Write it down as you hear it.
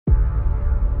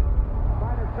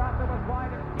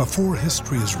Before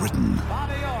history is written,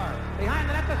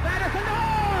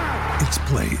 it's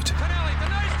played.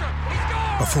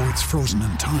 Before it's frozen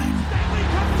in time,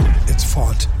 it's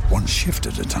fought one shift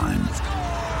at a time.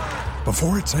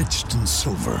 Before it's etched in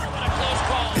silver,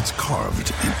 it's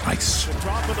carved in ice.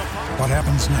 What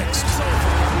happens next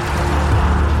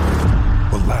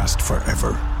will last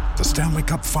forever. The Stanley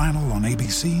Cup Final on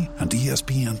ABC and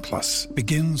ESPN Plus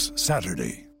begins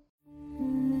Saturday.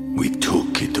 We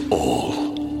took it all.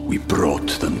 We brought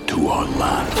them to our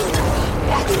land.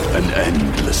 An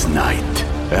endless night,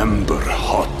 ember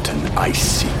hot and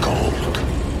icy cold.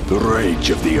 The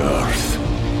rage of the earth.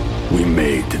 We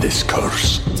made this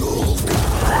curse.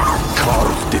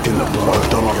 Carved it in the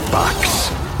blood on our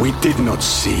backs. We did not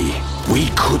see. We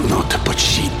could not, but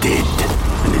she did.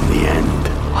 And in the end...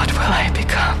 What will I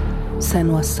become?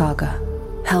 Senua's Saga.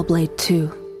 Hellblade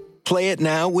 2. Play it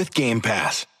now with Game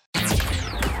Pass.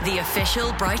 The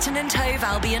official Brighton and Hove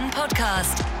Albion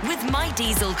podcast with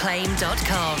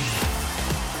mydieselclaim.com.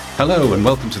 Hello and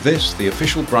welcome to this, the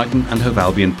official Brighton and Hove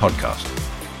Albion podcast.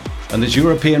 And there's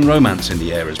European romance in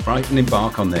the air as Brighton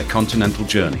embark on their continental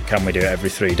journey. Can we do it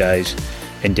every 3 days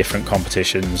in different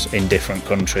competitions, in different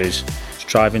countries,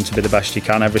 striving to be the best you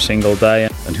can every single day.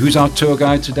 And who's our tour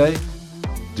guide today?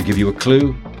 To give you a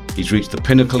clue, he's reached the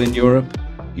pinnacle in Europe,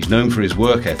 he's known for his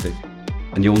work ethic,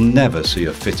 and you'll never see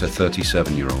a fitter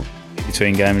 37-year-old.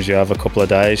 Between games you have a couple of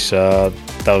days, so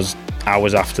those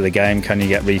hours after the game, can you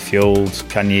get refuelled?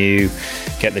 Can you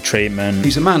get the treatment?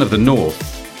 He's a man of the north,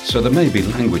 so there may be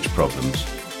language problems,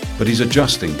 but he's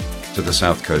adjusting to the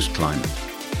South Coast climate.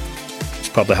 It's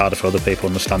probably harder for other people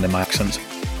understanding my accent.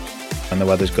 When the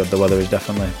weather's good, the weather is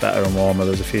definitely better and warmer.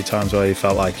 There's a few times where you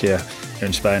felt like you're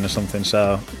in Spain or something,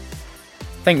 so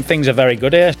I think things are very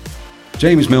good here.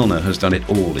 James Milner has done it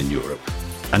all in Europe.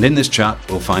 And in this chat,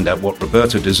 we'll find out what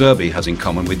Roberto De Zerbi has in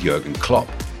common with Jurgen Klopp.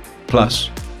 Plus,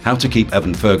 how to keep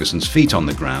Evan Ferguson's feet on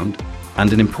the ground,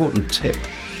 and an important tip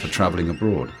for travelling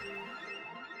abroad.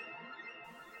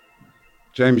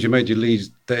 James, you made your Leeds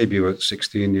debut at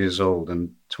 16 years old,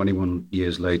 and 21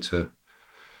 years later,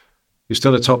 you're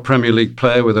still a top Premier League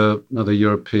player with another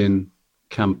European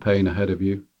campaign ahead of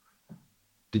you.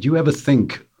 Did you ever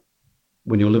think,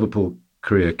 when your Liverpool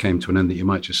career came to an end, that you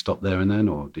might just stop there and then,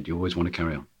 or did you always want to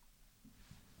carry on?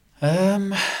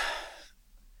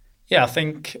 Yeah, I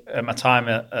think at my time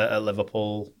at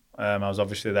Liverpool, I was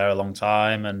obviously there a long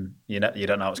time, and you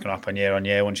don't know what's going to happen year on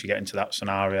year once you get into that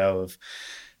scenario of,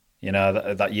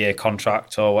 that year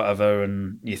contract or whatever,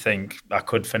 and you think I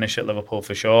could finish at Liverpool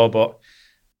for sure, but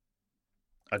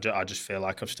I just feel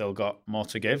like I've still got more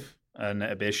to give. And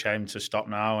it'd be a shame to stop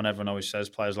now. And everyone always says,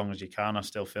 play as long as you can. I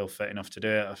still feel fit enough to do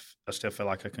it. I still feel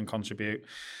like I can contribute.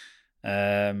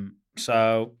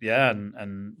 So, yeah,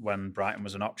 and when Brighton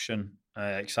was an option,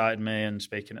 it excited me. And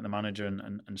speaking to the manager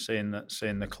and seeing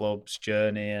the club's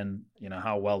journey and,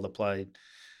 how well they played,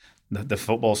 the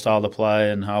football style they play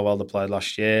and how well they played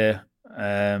last year.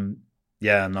 And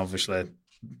obviously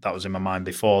that was in my mind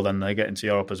before then they get into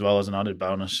Europe as well as an added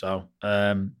bonus. So,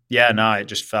 it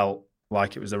just felt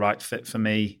like it was the right fit for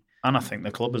me, and I think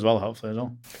the club as well, hopefully as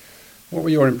well. What were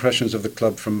your impressions of the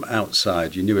club from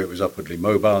outside? You knew it was upwardly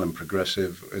mobile and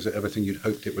progressive. Is it everything you'd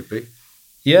hoped it would be?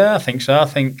 Yeah, I think so. I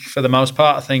think for the most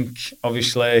part, I think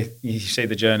obviously you see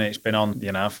the journey it's been on,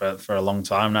 for a long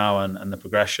time now, and the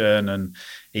progression, and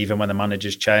even when the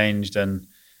manager's changed, and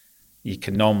you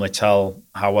can normally tell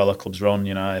how well a club's run,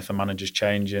 if a manager's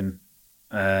changing,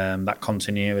 that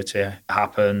continuity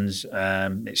happens,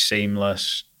 it's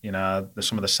seamless. There's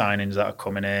some of the signings that are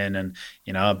coming in and,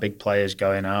 big players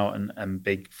going out and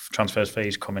big transfer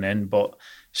fees coming in, but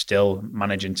still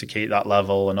managing to keep that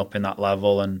level and up in that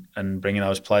level and bringing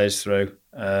those players through,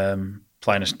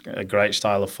 playing a great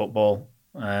style of football.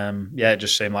 It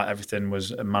just seemed like everything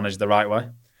was managed the right way.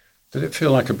 Did it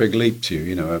feel like a big leap to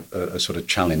you, a sort of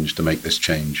challenge to make this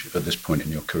change at this point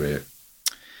in your career?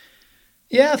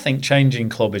 Yeah, I think changing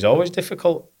club is always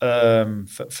difficult,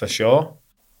 for sure.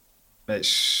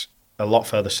 It's a lot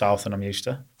further south than I'm used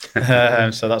to.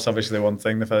 So that's obviously one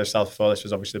thing. The further south before this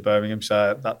was obviously Birmingham,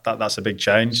 so that's a big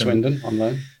change. Swindon on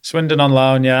loan? Swindon on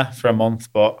loan, yeah, for a month.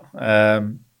 But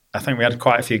I think we had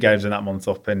quite a few games in that month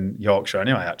up in Yorkshire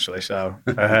anyway, actually. So,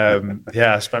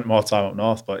 I spent more time up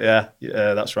north. But yeah,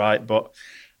 that's right. But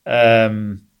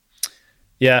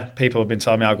people have been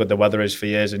telling me how good the weather is for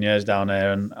years and years down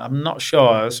here, and I'm not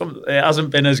sure. It hasn't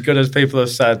been as good as people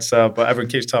have said. So, but everyone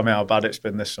keeps telling me how bad it's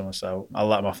been this summer. So I'll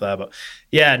let them off there. But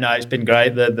yeah, no, it's been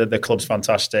great. The club's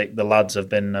fantastic. The lads have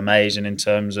been amazing in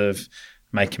terms of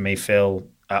making me feel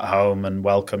at home and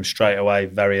welcome straight away,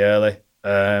 very early.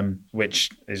 which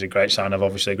is a great sign of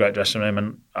obviously a great dressing room.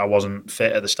 And I wasn't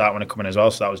fit at the start when I come in as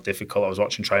well, so that was difficult. I was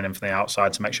watching training from the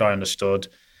outside to make sure I understood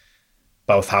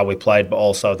both how we played, but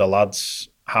also the lads,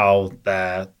 how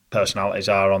their personalities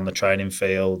are on the training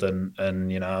field, and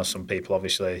some people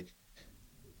obviously,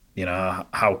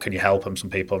 how can you help them? Some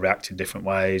people react in different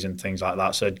ways and things like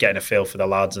that. So getting a feel for the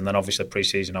lads, and then obviously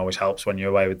pre-season always helps when you're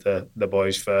away with the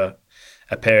boys for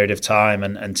a period of time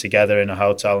and together in a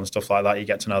hotel and stuff like that. You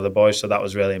get to know the boys, so that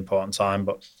was really important time.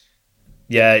 But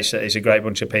yeah, it's a great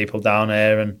bunch of people down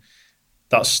here, and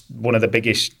that's one of the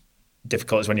biggest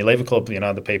difficulties when you leave a club.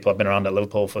 The people have been around at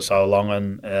Liverpool for so long,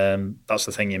 and that's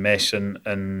the thing you miss. And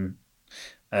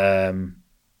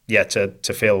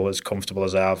to feel as comfortable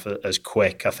as I have, as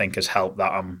quick, I think has helped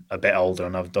that I'm a bit older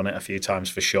and I've done it a few times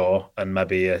for sure. And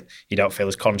maybe you don't feel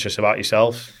as conscious about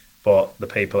yourself, but the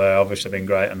people have obviously been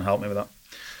great and helped me with that.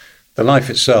 The life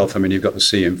itself, I mean, you've got the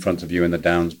sea in front of you and the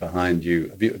downs behind you.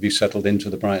 Have you settled into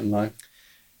the Brighton life?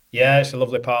 Yeah, it's a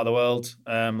lovely part of the world.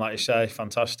 Like you say,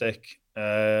 fantastic.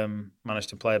 Managed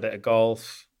to play a bit of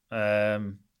golf.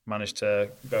 Managed to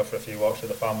go for a few walks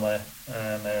with the family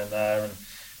here and there.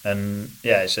 And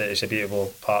yeah, it's a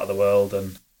beautiful part of the world.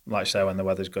 And like I say, when the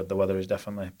weather's good, the weather is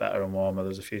definitely better and warmer.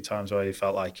 There's a few times where you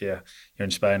felt like you're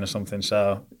in Spain or something.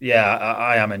 So yeah,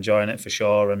 I am enjoying it for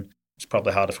sure. And it's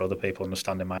probably harder for other people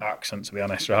understanding my accent, to be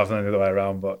honest, rather than the other way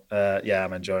around. But yeah,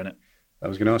 I'm enjoying it. I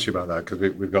was going to ask you about that because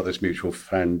we've got this mutual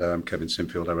friend, Kevin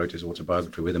Sinfield. I wrote his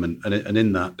autobiography with him, and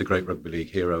in that, the great rugby league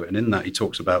hero, and in that he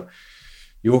talks about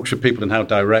Yorkshire people and how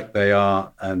direct they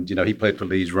are. And he played for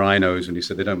Leeds Rhinos, and he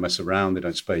said they don't mess around, they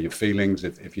don't spare your feelings.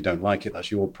 If you don't like it,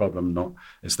 that's your problem,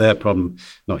 it's their problem,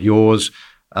 not yours.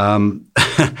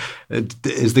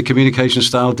 Is the communication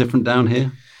style different down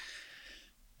here?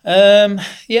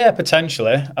 Yeah,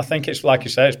 potentially. I think it's like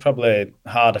you say, it's probably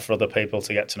harder for other people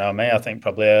to get to know me. I think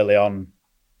probably early on,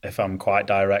 if I'm quite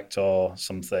direct or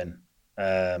something,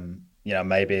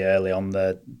 maybe early on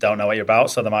they don't know what you're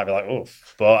about, so they might be like, oh.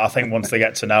 But I think once they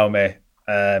get to know me,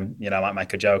 I might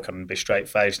make a joke and be straight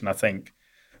faced, and I think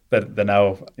that they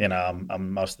know,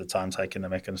 I'm most of the time taking the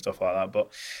mick and stuff like that.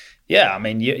 But yeah, I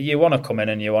mean, you want to come in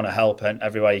and you want to help in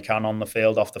every way you can on the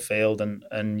field, off the field,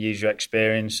 and use your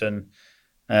experience. And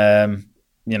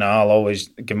I'll always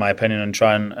give my opinion and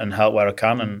try and help where I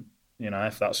can. And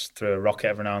if that's through a rocket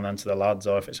every now and then to the lads,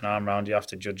 or if it's an arm round, you have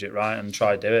to judge it right and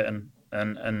try do it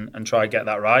and try get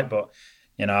that right. But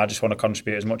I just want to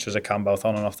contribute as much as I can, both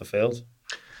on and off the field.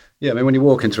 Yeah, I mean, when you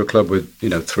walk into a club with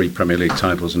 3 Premier League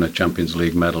titles and a Champions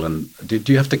League medal, and do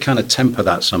you have to kind of temper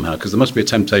that somehow? Because there must be a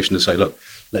temptation to say, look,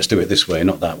 let's do it this way,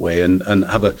 not that way, and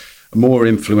have a more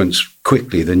influence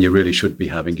quickly than you really should be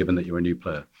having, given that you're a new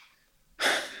player.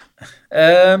 Do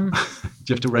you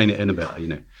have to rein it in a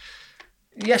bit?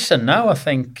 Yes and no. I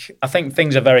think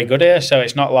things are very good here, so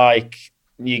it's not like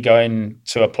you go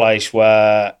into a place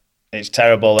where it's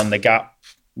terrible and the gap,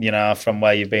 from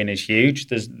where you've been is huge.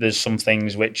 There's some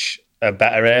things which are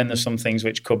better here, and there's some things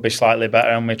which could be slightly better,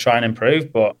 and we try and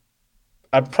improve. But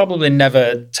I'd probably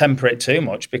never temper it too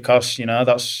much, because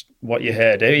that's what you're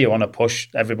here to do. You want to push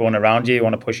everyone around you. You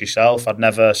want to push yourself. I'd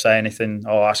never say anything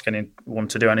or ask anyone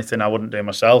to do anything I wouldn't do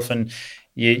myself. And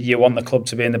you want the club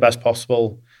to be in the best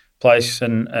possible place.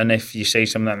 And if you see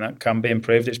something that can be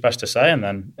improved, it's best to say. And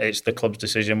then it's the club's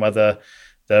decision whether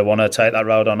they want to take that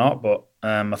road or not. But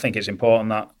I think it's important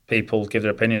that people give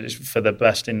their opinion. It's for the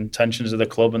best intentions of the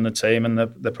club and the team and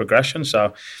the progression.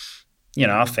 So,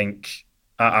 I think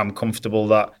I'm comfortable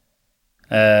that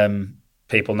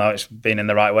people know it's been in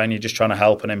the right way, and you're just trying to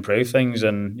help and improve things.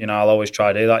 And I'll always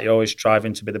try to do that. You're always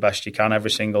striving to be the best you can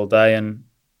every single day, and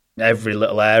every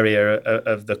little area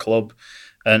of the club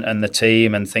and the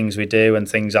team and things we do and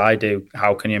things I do.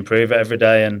 How can you improve it every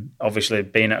day? And obviously,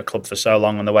 being at a club for so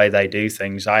long and the way they do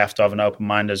things, I have to have an open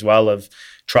mind as well of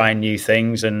trying new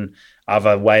things. And I have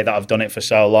a way that I've done it for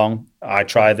so long. I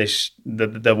try this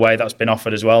the way that's been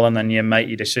offered as well, and then you make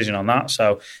your decision on that.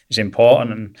 So it's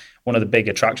important. And one of the big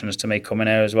attractions to me coming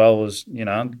here as well was,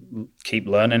 keep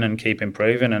learning and keep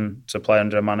improving, and to play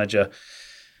under a manager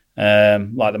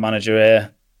like the manager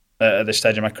here at this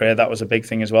stage of my career. That was a big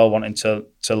thing as well, wanting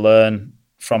to learn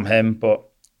from him. But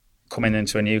coming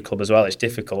into a new club as well, it's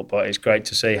difficult, but it's great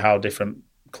to see how different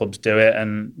clubs do it.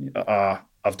 And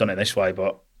I've done it this way,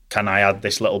 but can I add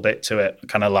this little bit to it?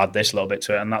 Can I add this little bit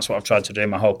to it? And that's what I've tried to do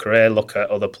my whole career, look at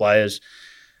other players,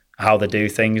 how they do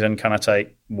things, and can I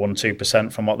take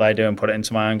 1-2% from what they do and put it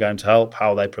into my own game to help,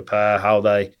 how they prepare, how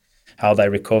they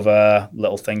recover,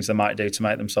 little things they might do to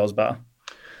make themselves better.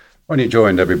 When you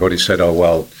joined, everybody said, oh,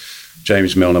 well,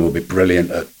 James Milner will be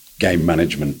brilliant at game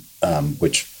management,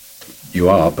 which You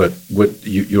are, but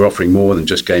you're offering more than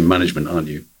just game management, aren't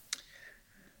you?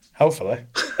 Hopefully.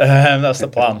 That's the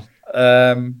plan.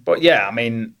 But yeah, I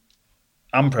mean,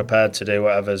 I'm prepared to do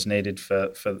whatever's needed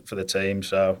for the team.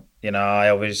 So, I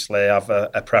obviously have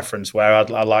a preference where I'd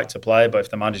like to play, but if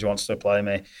the manager wants to play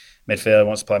me midfield,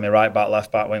 wants to play me right back,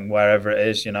 left back, wing, wherever it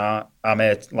is, I'm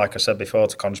here, like I said before,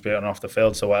 to contribute on off the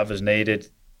field. So whatever's needed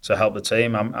to help the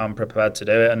team, I'm prepared to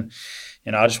do it. And,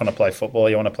 I just want to play football.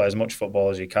 You want to play as much football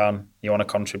as you can. You want to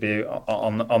contribute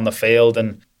on the field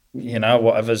and,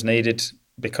 whatever's needed,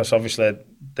 because obviously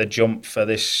the jump for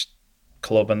this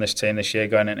club and this team this year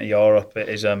going into Europe, it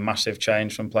is a massive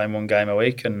change from playing one game a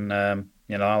week. And,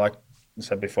 like I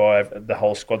said before, the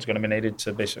whole squad's going to be needed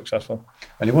to be successful.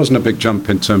 And it wasn't a big jump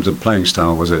in terms of playing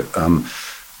style, was it?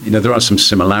 There are some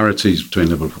similarities between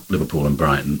Liverpool and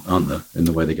Brighton, aren't there, in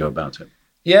the way they go about it?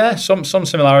 Yeah, some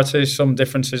similarities, some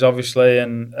differences, obviously,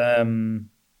 and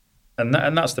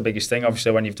that's the biggest thing.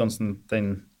 Obviously, when you've done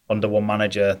something under one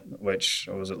manager, which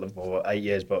was at Liverpool 8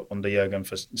 years, but under Jurgen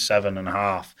for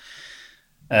 7.5.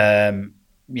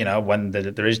 When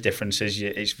there is differences,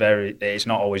 it's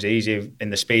not always easy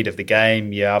in the speed of the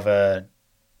game. You have a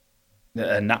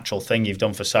natural thing you've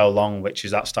done for so long, which is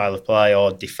that style of play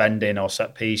or defending or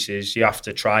set pieces. You have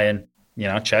to try and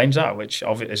change that, which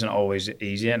obviously isn't always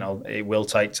easy, and it will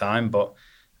take time. But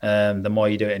the more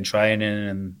you do it in training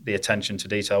and the attention to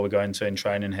detail we go into in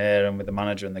training here and with the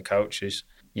manager and the coaches,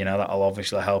 that'll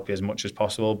obviously help you as much as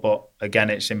possible. But again,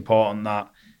 it's important that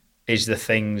is the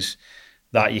things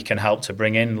that you can help to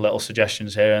bring in, little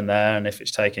suggestions here and there. And if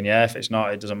it's taken, if it's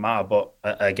not, it doesn't matter. But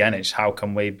again, it's how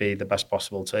can we be the best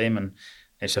possible team? And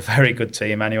it's a very good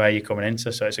team anyway you're coming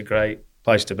into, so it's a great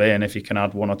place to be. And if you can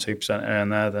add 1 or 2% here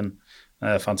and there, then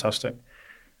fantastic.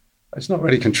 It's not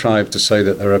really contrived to say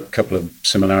that there are a couple of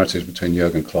similarities between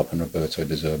Jurgen Klopp and Roberto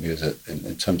De Zerbi, is it?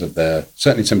 In terms of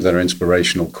their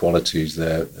inspirational qualities,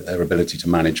 their ability to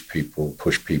manage people,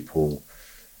 push people,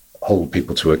 hold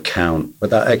people to account.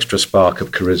 But that extra spark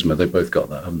of charisma, they've both got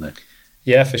that, haven't they?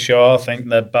 Yeah, for sure. I think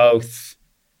they're both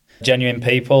genuine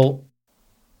people.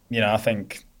 I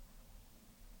think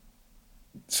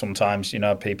sometimes,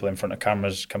 people in front of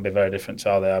cameras can be very different to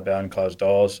how they are behind closed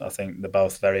doors. I think they're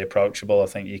both very approachable. I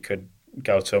think you could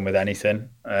go to them with anything.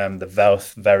 They're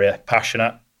both very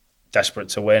passionate, desperate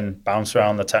to win, bounce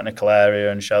around the technical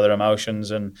area and show their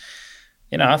emotions. And,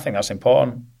 I think that's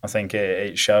important. I think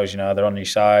it shows, they're on your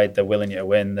side, they're willing you to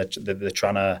win, they're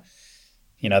trying to,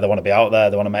 they want to be out there,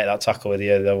 they want to make that tackle with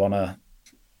you, they want to,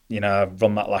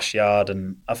 run that last yard.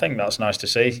 And I think that's nice to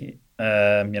see.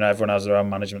 Everyone has their own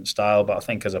management style, but I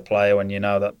think as a player, when you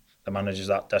know that the manager's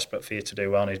that desperate for you to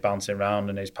do well and he's bouncing around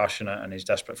and he's passionate and he's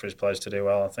desperate for his players to do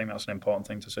well, I think that's an important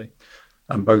thing to see.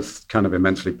 And both kind of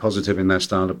immensely positive in their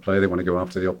style of play. They want to go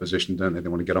after the opposition, don't they? They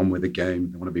want to get on with the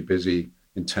game. They want to be busy,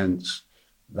 intense.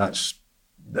 That's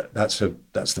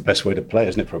the best way to play,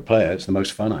 isn't it, for a player? It's the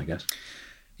most fun, I guess.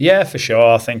 Yeah, for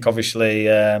sure. I think obviously,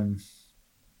 if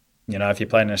you're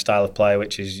playing in a style of play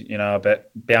which is, a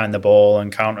bit behind the ball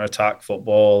and counter-attack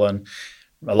football and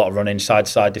a lot of running side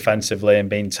to side defensively and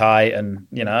being tight, and,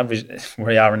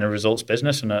 we are in a results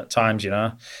business, and at times,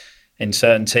 in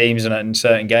certain teams and in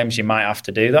certain games you might have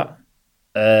to do that.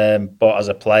 But as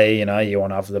a player, you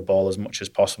want to have the ball as much as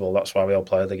possible. That's why we all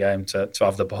play the game, to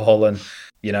have the ball. And,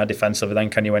 defensively, then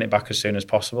can you win it back as soon as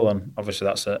possible? And obviously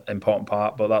that's an important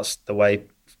part, but that's the way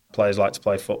players like to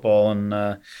play football.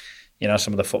 And,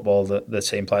 some of the football that the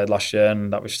team played last year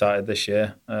and that we started this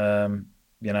year, I'm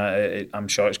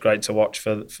sure it's great to watch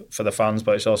for the fans,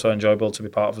 but it's also enjoyable to be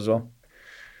part of as well.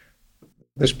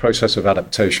 This process of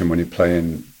adaptation when you play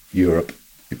in Europe,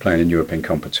 you're playing in European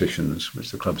competitions, which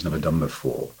the club's never done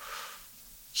before.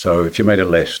 So if you made a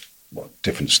list,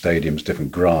 different stadiums,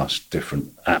 different grass,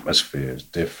 different atmospheres,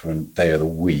 different day of the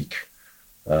week,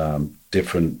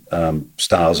 different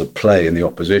styles of play in the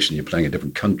opposition, you're playing in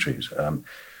different countries.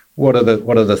 What are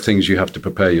the things you have to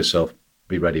prepare yourself,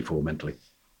 be ready for mentally?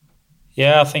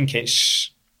 Yeah, I think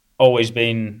it's always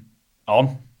been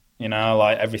on.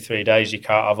 Like every 3 days, you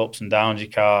can't have ups and downs.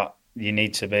 You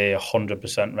need to be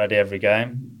 100% ready every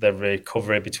game. The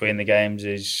recovery between the games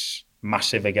is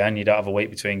massive again. You don't have a week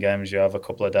between games, you have a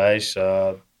couple of days.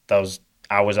 So those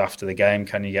hours after the game,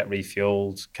 can you get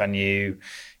refueled? Can you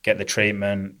get the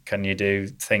treatment? Can you do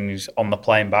things on the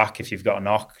plane back? If you've got a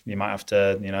knock, you might have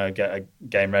to, get a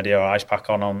game ready or ice pack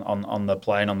on the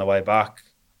plane on the way back.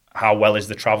 How well is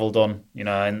the travel done,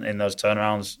 in those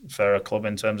turnarounds for a club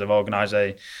in terms of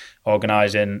organising?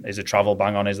 Is the travel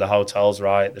bang on? Is the hotels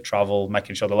right? The travel,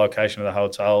 making sure the location of the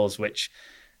hotels, which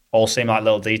all seem like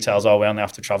little details. We only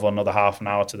have to travel another half an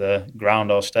hour to the ground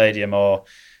or stadium, or,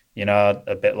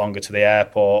 a bit longer to the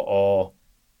airport,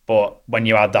 but when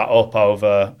you add that up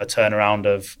over a turnaround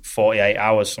of 48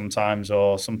 hours sometimes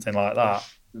or something like that,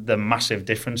 the massive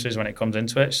differences when it comes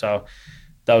into it. So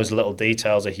those little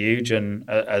details are huge, and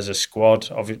as a squad,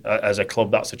 as a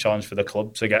club, that's a challenge for the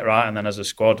club to get right. And then as a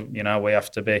squad,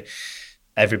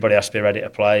 everybody has to be ready to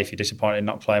play. If you're disappointed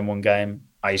not playing one game,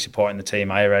 are you supporting the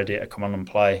team? Are you ready to come on and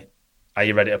play? Are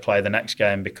you ready to play the next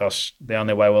game? Because the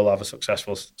only way we'll have a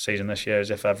successful season this year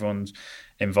is if everyone's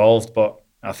involved. But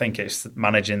I think it's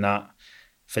managing that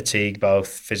fatigue both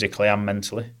physically and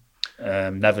mentally,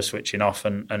 never switching off,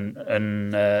 and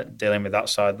dealing with that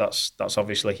side. That's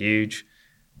obviously huge.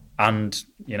 And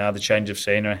the change of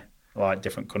scenery, like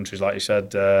different countries, like you said,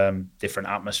 different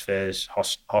atmospheres,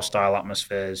 hostile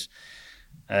atmospheres.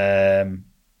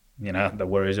 The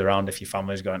worries around if your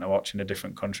family's going to watch in a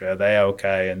different country, are they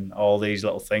okay? And all these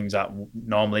little things that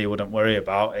normally you wouldn't worry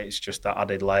about. It's just that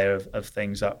added layer of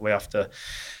things that we have to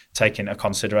take into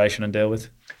consideration and deal with.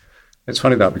 It's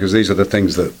funny that, because these are the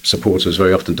things that supporters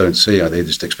very often don't see. They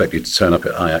just expect you to turn up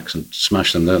at Ajax and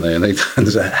smash them, don't they? And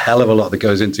there's a hell of a lot that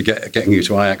goes into getting you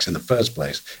to Ajax in the first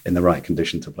place in the right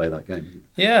condition to play that game.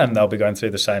 Yeah, and they'll be going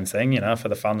through the same thing, for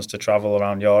the fans to travel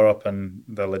around Europe and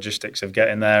the logistics of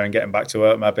getting there and getting back to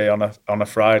work maybe on a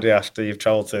Friday after you've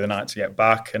travelled through the night to get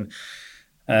back.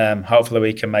 And hopefully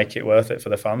we can make it worth it for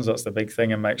the fans. That's the big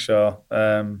thing, and make sure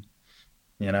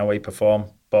we perform.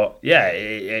 But yeah,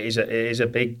 it is a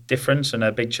big difference and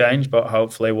a big change, but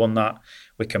hopefully one that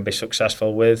we can be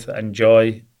successful with,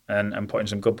 enjoy, and put in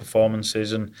some good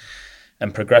performances and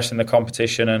progress in the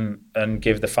competition and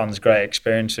give the fans great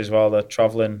experiences while they're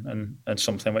travelling, and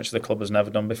something which the club has never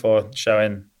done before,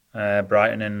 showing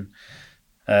Brighton in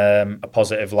a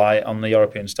positive light on the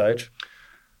European stage.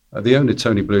 The owner,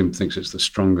 Tony Bloom, thinks it's the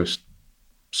strongest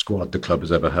squad the club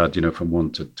has ever had, from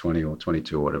 1 to 20 or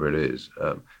 22 or whatever it is.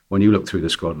 When you look through the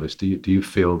squad list, do you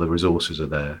feel the resources are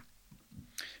there?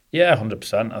 Yeah,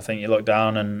 100%. I think you look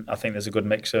down and I think there's a good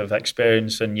mix of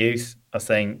experience and youth. I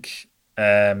think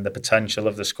the potential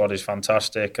of the squad is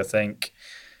fantastic. I think,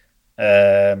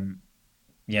 in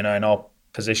all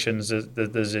positions,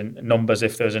 there's numbers.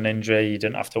 If there's an injury, you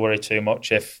didn't have to worry too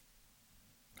much if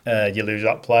you lose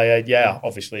that player. Yeah,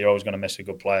 obviously you're always going to miss a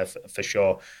good player for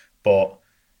sure. But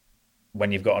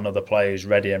when you've got another player who's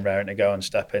ready and raring to go and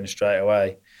step in straight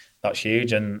away, that's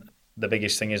huge. And the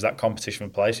biggest thing is that competition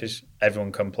for places.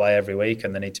 Everyone can play every week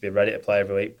and they need to be ready to play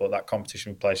every week, but that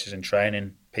competition for places in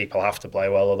training, people have to play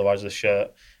well, otherwise the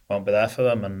shirt won't be there for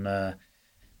them. And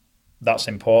that's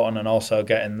important. And also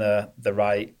getting the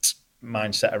right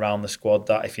mindset around the squad,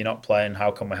 that if you're not playing,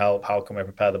 how can we help? How can we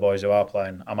prepare the boys who are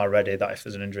playing? Am I ready that if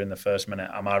there's an injury in the first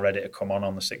minute, am I ready to come on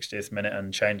the 60th minute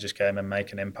and change this game and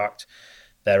make an impact?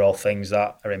 They're all things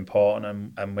that are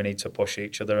important, and we need to push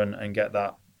each other and get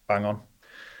that bang on.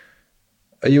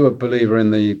 Are you a believer in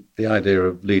the idea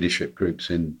of leadership groups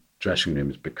in dressing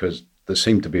rooms? Because there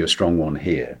seemed to be a strong one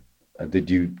here. Did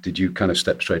you kind of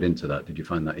step straight into that? Did you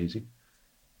find that easy?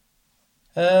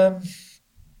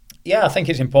 Yeah, I think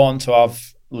it's important to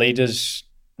have leaders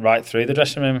right through the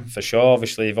dressing room, for sure.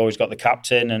 Obviously, you've always got the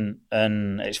captain,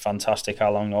 and it's fantastic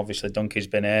how long, obviously, Dunkey's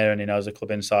been here and he knows the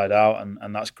club inside out,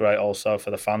 and that's great also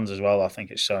for the fans as well. I think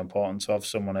it's so important to have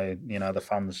someone who, the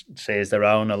fans see as their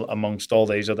own amongst all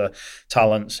these other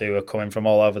talents who are coming from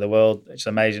all over the world. It's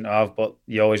amazing to have, but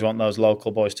you always want those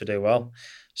local boys to do well.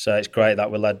 So it's great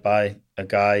that we're led by a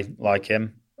guy like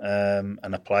him and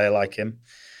a player like him.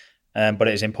 But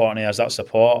it is important he has that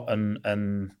support,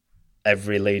 and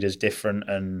every leader's different,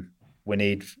 and we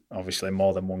need obviously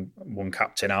more than one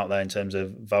captain out there in terms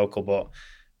of vocal, but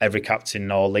every captain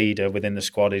or leader within the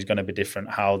squad is going to be different,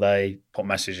 how they put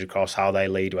messages across, how they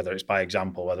lead, whether it's by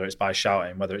example, whether it's by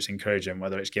shouting, whether it's encouraging,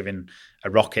 whether it's giving a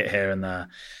rocket here and there.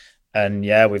 And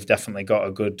yeah, we've definitely got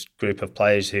a good group of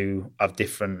players who have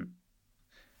different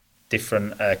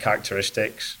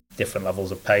characteristics, different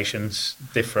levels of patience,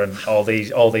 different all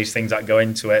these things that go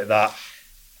into it, that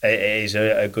it is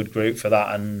a good group for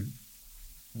that. And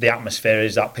the atmosphere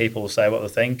is that people will say what they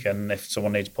think, and if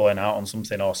someone needs pulling out on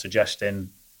something or suggesting,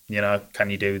 can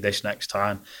you do this next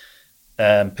time,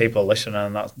 people listen,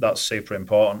 and that's super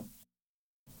important.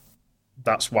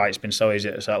 That's why it's been so easy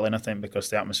to settle in, I think,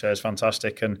 because the atmosphere is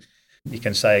fantastic, and you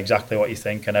can say exactly what you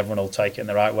think and everyone will take it in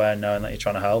the right way, knowing that you're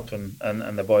trying to help, and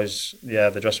the boys,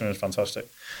 the dressing room is fantastic.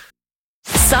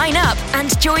 Sign up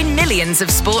and join millions of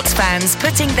sports fans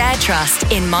putting their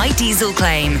trust in My Diesel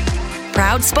Claim.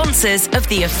 Proud sponsors of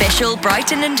the official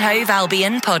Brighton and Hove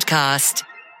Albion podcast.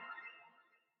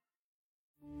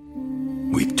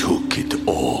 We took it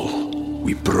all.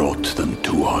 We brought them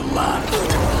to our land.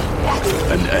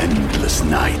 An endless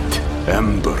night,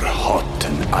 ember hot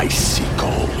and icy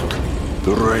cold.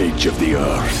 The rage of the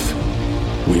earth.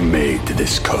 We made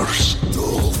this curse.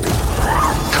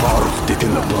 Carved it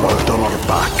in the blood on our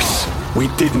backs. We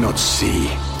did not see.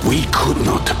 We could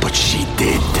not, but she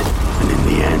did. And in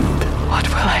the end... What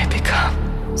will I become?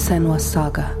 Senua's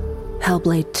Saga.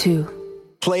 Hellblade 2.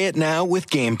 Play it now with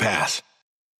Game Pass.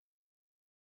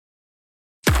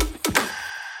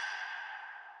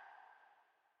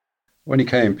 When you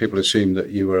came, people assumed that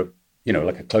you were,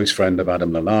 like a close friend of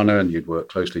Adam Lallana, and you'd work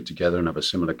closely together and have a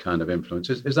similar kind of influence.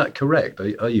 Is that correct?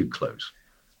 Are you close?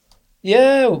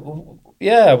 Yeah,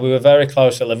 we were very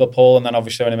close at Liverpool, and then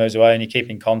obviously when he moves away and you keep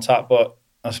in contact, but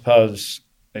I suppose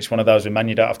it's one of those with men,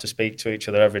 you don't have to speak to each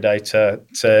other every day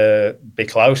to be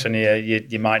close, and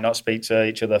you might not speak to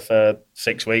each other for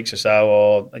 6 weeks or so,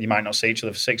 or you might not see each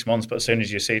other for 6 months, but as soon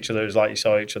as you see each other, it's like you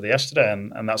saw each other yesterday,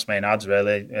 and that's me and Ads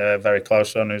really, very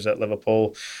close one who's at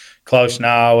Liverpool, close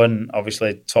now, and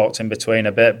obviously talked in between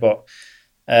a bit, but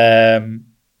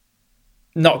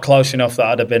not close enough that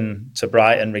I'd have been to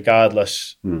Brighton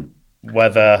regardless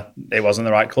whether it wasn't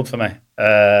the right club for me.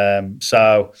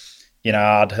 So,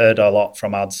 I'd heard a lot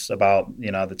from Ads about,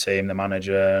 the team, the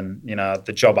manager, and,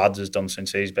 the job Ads has done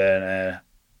since he's been here,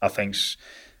 I think's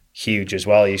huge as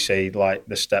well. You see, like,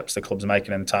 the steps the club's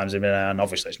making in the times they've been in, and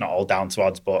obviously it's not all down to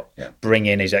Ads, but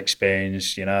bringing his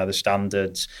experience, the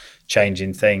standards,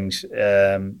 changing things.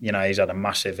 He's had a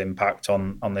massive impact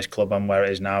on this club and where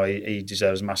it is now. He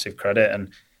deserves massive credit,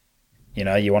 and,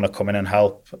 you want to come in and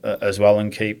help as well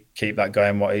and keep that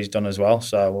going, what he's done as well.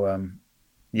 So,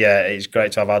 it's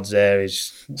great to have Ads there.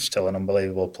 He's still an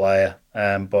unbelievable player.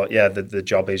 But the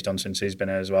job he's done since he's been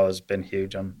here as well has been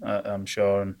huge, I'm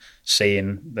sure, and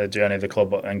seeing the journey of the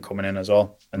club and coming in as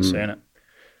well and seeing it.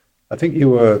 I think you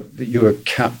were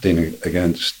captain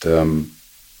against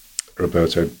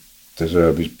Roberto De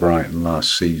Zerbi's Brighton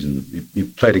last season. You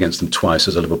played against them twice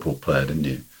as a Liverpool player, didn't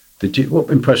you? What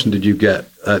impression did you get?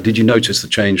 Did you notice the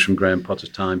change from Graham Potter's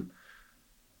time?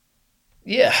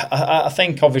 Yeah, I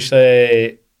think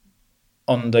obviously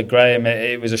under Graham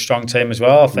it was a strong team as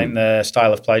well. I think the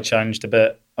style of play changed a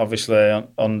bit, obviously,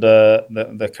 under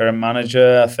the current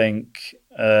manager. I think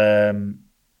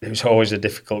it was always a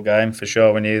difficult game, for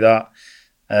sure. We knew that.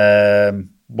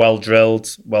 Well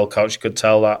drilled, well coached, could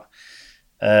tell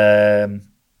that.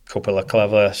 Couple of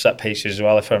clever set pieces as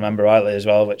well, if I remember rightly, as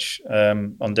well, which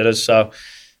undid us. So,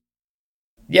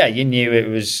 yeah, you knew it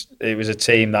was a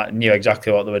team that knew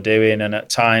exactly what they were doing, and at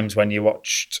times when you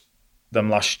watched them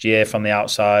last year from the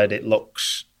outside, it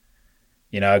looks,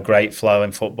 a great flow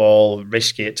in football,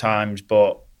 risky at times,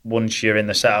 but once you're in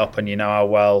the setup and you know how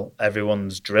well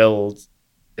everyone's drilled,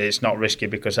 it's not risky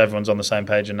because everyone's on the same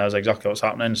page and knows exactly what's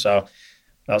happening. So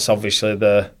that's obviously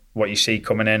what you see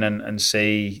coming in and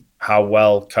see how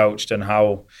well coached and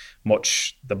how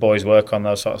much the boys work on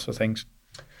those sorts of things.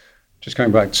 Just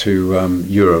going back to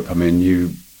Europe, I mean,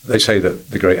 they say that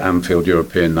the great Anfield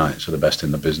European nights are the best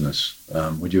in the business.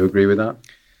 Would you agree with that?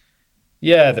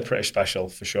 Yeah, they're pretty special,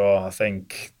 for sure. I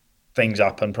think things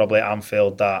happen probably at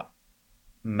Anfield that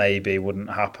maybe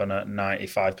wouldn't happen at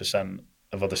 95%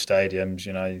 of other stadiums.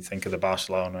 You think of the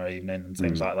Barcelona evening and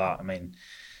things like that. I mean,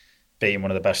 beating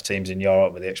one of the best teams in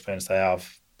Europe with the experience they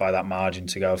have by that margin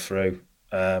to go through,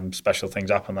 special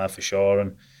things happen there for sure.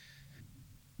 And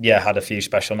had a few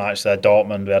special nights there.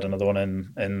 Dortmund, we had another one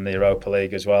in the Europa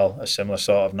League as well, a similar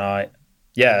sort of night.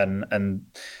 Yeah, and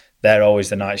they're always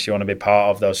the nights you want to be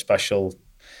part of, those special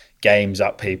games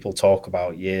that people talk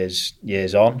about years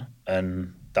on,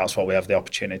 and that's what we have the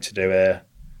opportunity to do here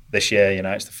this year.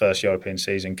 It's the first European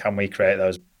season. Can we create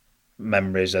those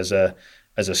memories as a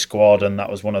squad? And that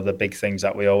was one of the big things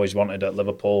that we always wanted at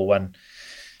Liverpool when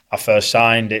I first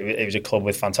signed. It was a club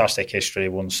with fantastic history,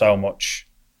 won so much,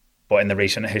 but in the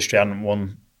recent history hadn't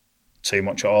won too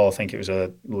much at all. I think it was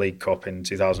a League Cup in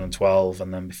 2012,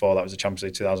 and then before that was the Champions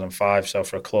League 2005. So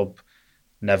for a club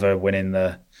never winning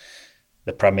the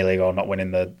Premier League or not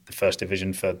winning the first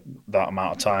division for that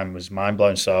amount of time was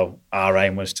mind-blowing. So our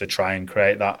aim was to try and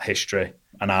create that history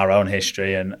and our own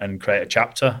history and create a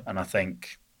chapter. And I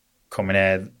think coming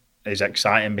here is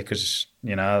exciting because,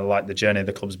 like the journey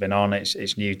the club's been on,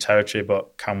 it's new territory,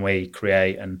 but can we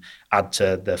create and add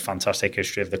to the fantastic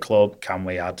history of the club? Can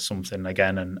we add something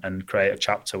again and create a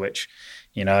chapter which,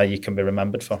 you can be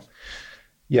remembered for?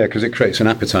 Yeah, because it creates an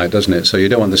appetite, doesn't it? So you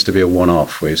don't want this to be a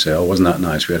one-off where you say, oh, wasn't that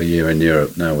nice? We had a year in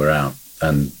Europe, now we're out.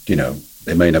 And,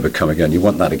 it may never come again. You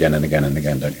want that again and again and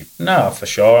again, don't you? No, for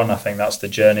sure. And I think that's the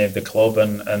journey of the club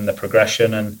and the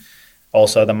progression and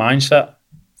also the mindset.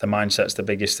 The mindset's the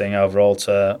biggest thing overall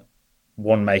to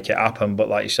one, make it happen, but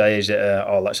like you say, is it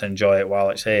let's enjoy it while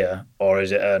it's here, or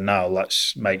is it now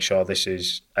let's make sure this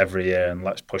is every year and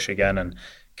let's push again, and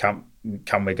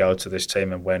can we go to this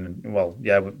team and win? Well,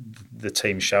 yeah, the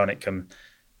team's shown it can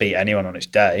beat anyone on its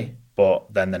day,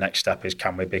 but then the next step is,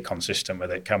 can we be consistent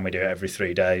with it? Can we do it every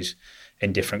 3 days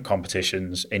in different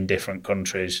competitions, in different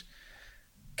countries?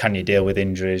 Can you deal with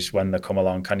injuries when they come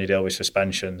along? Can you deal with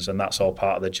suspensions? And that's all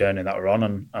part of the journey that we're on,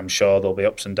 and I'm sure there'll be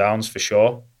ups and downs for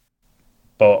sure.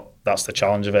 But that's the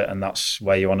challenge of it, and that's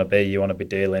where you want to be. You want to be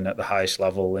dealing at the highest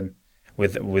level and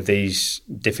with these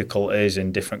difficulties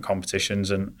in different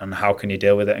competitions, and how can you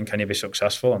deal with it, and can you be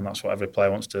successful? And that's what every player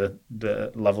wants to,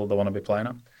 the level they want to be playing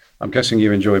at. I'm guessing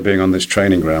you enjoy being on this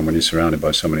training ground when you're surrounded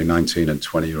by so many 19 and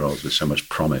 20-year-olds with so much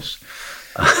promise.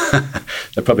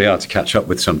 They're probably hard to catch up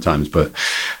with sometimes, but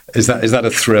is that a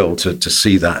thrill to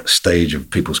see that stage of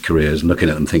people's careers and looking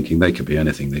at them thinking they could be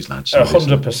anything, these lads?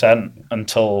 100%,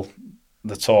 until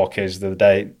the talk is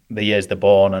the years they're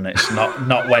born, and it's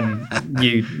not when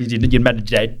you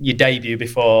made your debut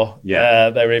before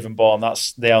they were even born.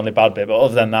 That's the only bad bit. But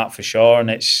other than that, for sure. And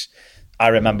I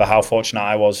remember how fortunate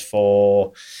I was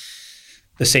for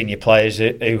the senior players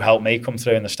who helped me come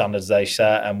through, and the standards they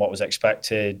set and what was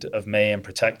expected of me, and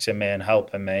protecting me and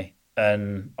helping me.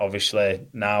 And obviously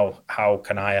now, how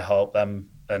can I help them?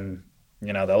 And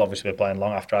they'll obviously be playing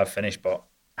long after I've finished, but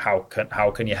how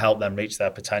can you help them reach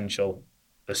their potential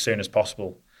as soon as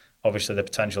possible? Obviously the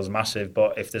potential is massive,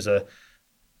 but if there's a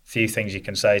few things you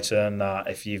can say to them, that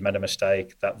if you've made a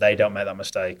mistake, that they don't make that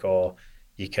mistake, or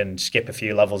you can skip a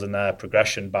few levels in their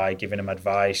progression by giving them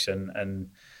advice and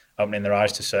opening their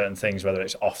eyes to certain things, whether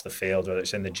it's off the field, whether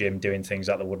it's in the gym, doing things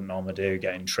that they wouldn't normally do,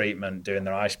 getting treatment, doing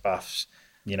their ice baths,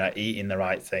 eating the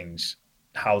right things,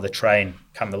 how they train,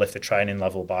 can they lift the training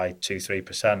level by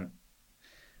 2-3%?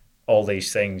 All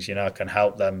these things, can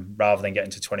help them, rather than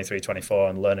getting to 23, 24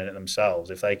 and learning it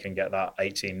themselves. If they can get that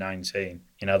 18, 19,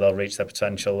 they'll reach their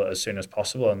potential as soon as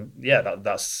possible. And yeah,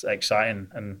 that's exciting.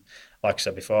 And like I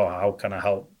said before, how can I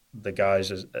help the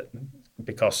guys?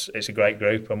 Because it's a great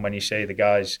group. And when you see the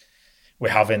guys we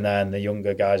have in there, and the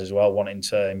younger guys as well, wanting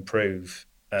to improve,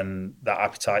 and that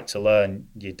appetite to learn,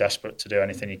 you're desperate to do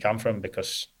anything you can for them,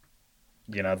 because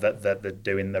that they're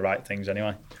doing the right things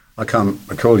anyway. I can't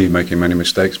recall you making many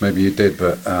mistakes. Maybe you did,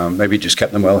 but maybe you just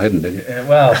kept them well hidden, did you? Yeah,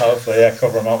 well, hopefully, yeah,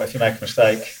 cover them up if you make a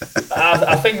mistake.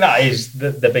 I think that is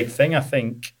the big thing. I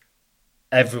think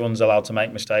everyone's allowed to make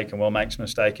a mistake, and will make a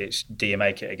mistake. It's, do you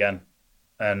make it again?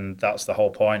 And that's the whole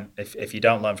point. If you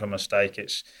don't learn from a mistake,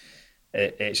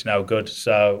 it's no good.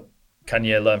 So can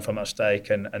you learn from a mistake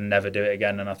and never do it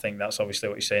again? And I think that's obviously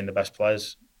what you see in the best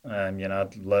players.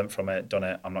 Learned from it, done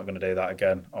it, I'm not going to do that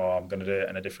again, or I'm going to do it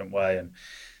in a different way.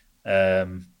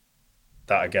 And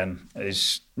that again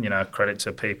is, credit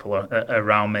to people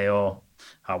around me, or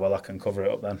how well I can cover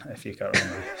it up then, if you can't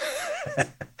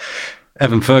remember.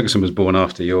 Evan Ferguson was born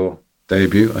after your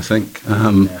debut, I think.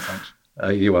 Yeah, thanks.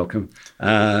 You're welcome.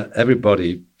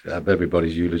 Everybody's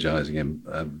eulogising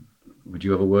him. Would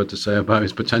you have a word to say about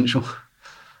his potential?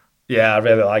 Yeah, I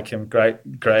really like him. Great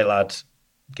lad.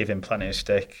 Give him plenty of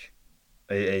stick.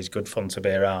 He's good fun to be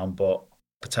around, but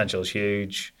potential is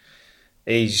huge.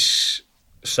 He's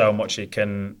so much he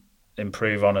can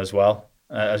improve on as well.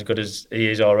 As good as he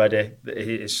is already,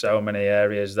 he is so many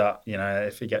areas that,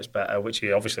 if he gets better, which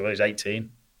he obviously will, he's 18.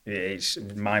 It's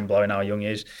mind-blowing how young he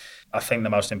is. I think the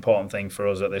most important thing for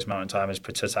us at this moment in time is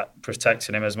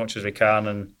protecting him as much as we can.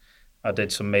 And I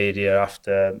did some media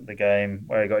after the game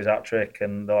where he got his hat-trick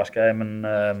in the last game,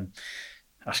 and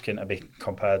asking to be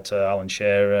compared to Alan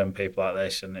Shearer and people like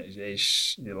this, and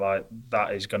it's like,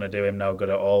 that is going to do him no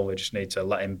good at all. We just need to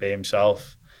let him be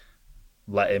himself,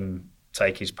 let him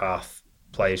take his path,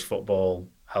 play his football,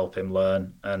 help him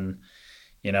learn, and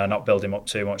not build him up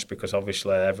too much, because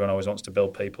obviously everyone always wants to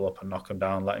build people up and knock them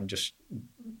down. Let him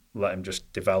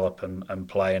just develop and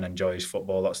play and enjoy his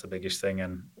football. That's the biggest thing,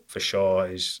 and for sure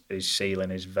his ceiling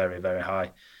is very, very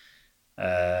high.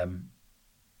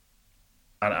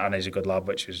 And he's a good lad,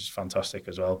 which is fantastic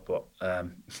as well. But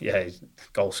he's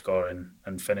goal scoring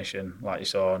and finishing, like you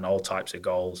saw, and all types of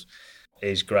goals.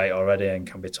 He's great already and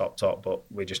can be top. But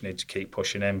we just need to keep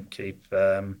pushing him, keep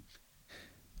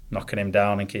knocking him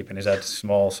down and keeping his head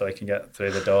small so he can get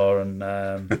through the door, and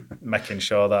making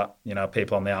sure that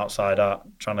people on the outside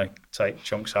aren't trying to take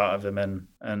chunks out of him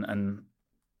and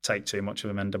take too much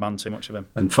of him and demand too much of him.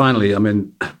 And finally, I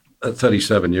mean, at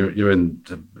 37, you're in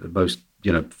the most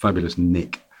fabulous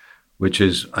nick, which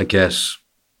is, I guess,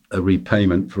 a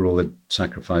repayment for all the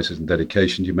sacrifices and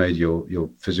dedication you made, your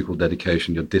physical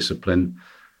dedication, your discipline.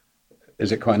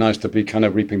 Is it quite nice to be kind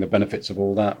of reaping the benefits of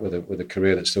all that with a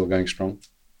career that's still going strong?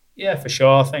 Yeah, for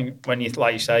sure. I think when you,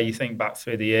 like you say, you think back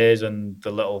through the years and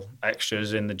the little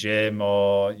extras in the gym,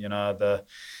 or the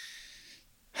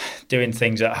doing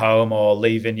things at home, or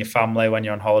leaving your family when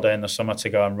you're on holiday in the summer to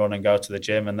go and run and go to the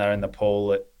gym, and they're in the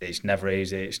pool. It's never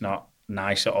easy. It's not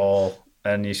nice at all.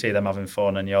 And you see them having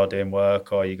fun, and you're doing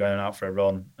work, or you're going out for a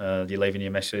run. You're leaving your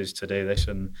missus to do this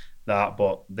and that,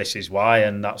 but this is why,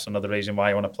 and that's another reason why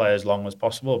you want to play as long as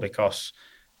possible, because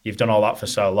you've done all that for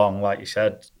so long. Like you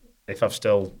said, if I've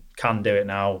still can do it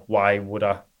now, why would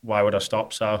I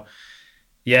stop? So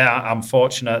yeah, I'm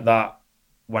fortunate that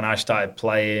when I started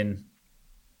playing,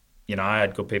 I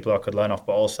had good people I could learn off,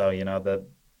 but also, the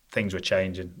things were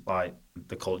changing, like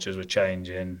the cultures were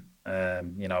changing.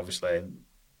 Obviously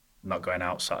not going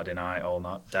out Saturday night all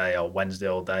that day, or Wednesday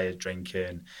all day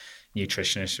drinking.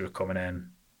 Nutritionists were coming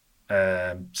in,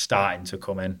 starting to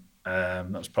come in.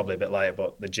 That was probably a bit later,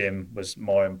 but the gym was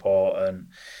more important.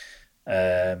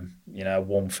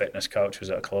 One fitness coach was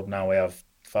at a club. Now we have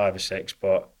 5 or 6,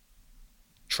 but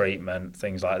treatment,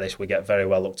 things like this, we get very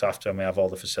well looked after, and we have all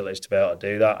the facilities to be able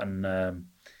to do that. And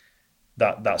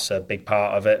that's a big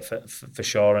part of it for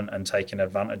sure, and taking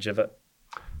advantage of it.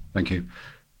 Thank you.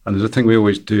 And there's a thing we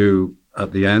always do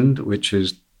at the end, which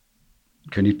is,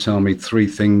 can you tell me 3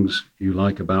 things you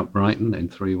like about Brighton in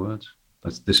 3 words?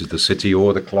 This is the city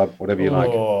or the club, whatever you like.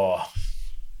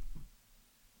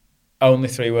 Only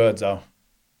 3 words, though.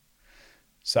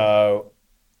 So,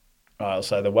 I'll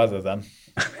say the weather then.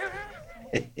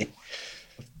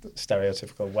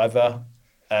 Stereotypical weather.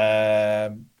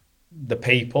 The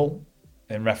people,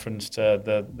 in reference to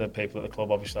the people at the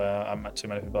club. Obviously, I haven't met too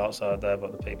many people outside there,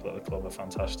 but the people at the club are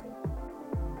fantastic.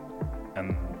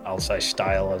 And I'll say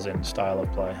style, as in style of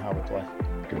play, how we play.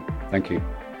 Good, thank you.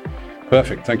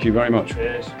 Perfect, thank you very much.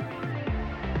 Cheers.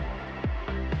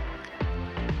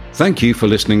 Thank you for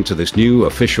listening to this new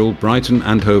official Brighton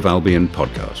and Hove Albion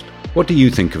podcast. What do you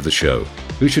think of the show?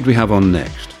 Who should we have on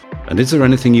next? And is there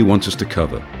anything you want us to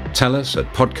cover? Tell us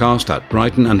at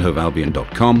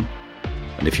podcast@brightonandhovealbion.com.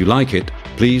 And if you like it,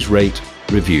 please rate,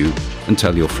 review, and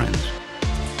tell your friends.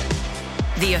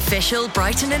 The official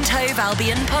Brighton and Hove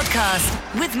Albion podcast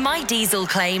with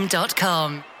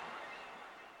mydieselclaim.com.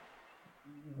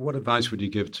 What advice would you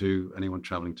give to anyone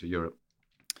travelling to Europe?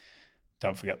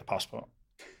 Don't forget the passport.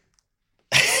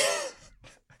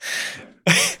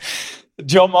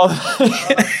 John Mod. That's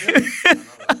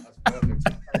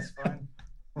fine.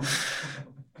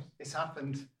 It's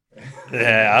happened.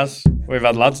 Yeah, it has. We've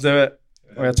had lads do it.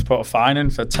 We had to put a fine in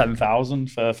for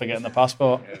 10,000 for forgetting the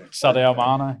passport. Sadio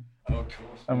Mane. Oh, of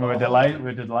course. And we were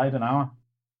delayed an hour.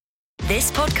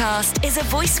 This podcast is a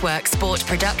VoiceWorks sport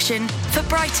production for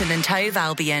Brighton and Hove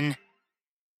Albion.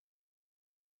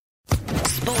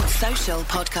 Sports Social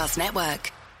Podcast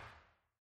Network.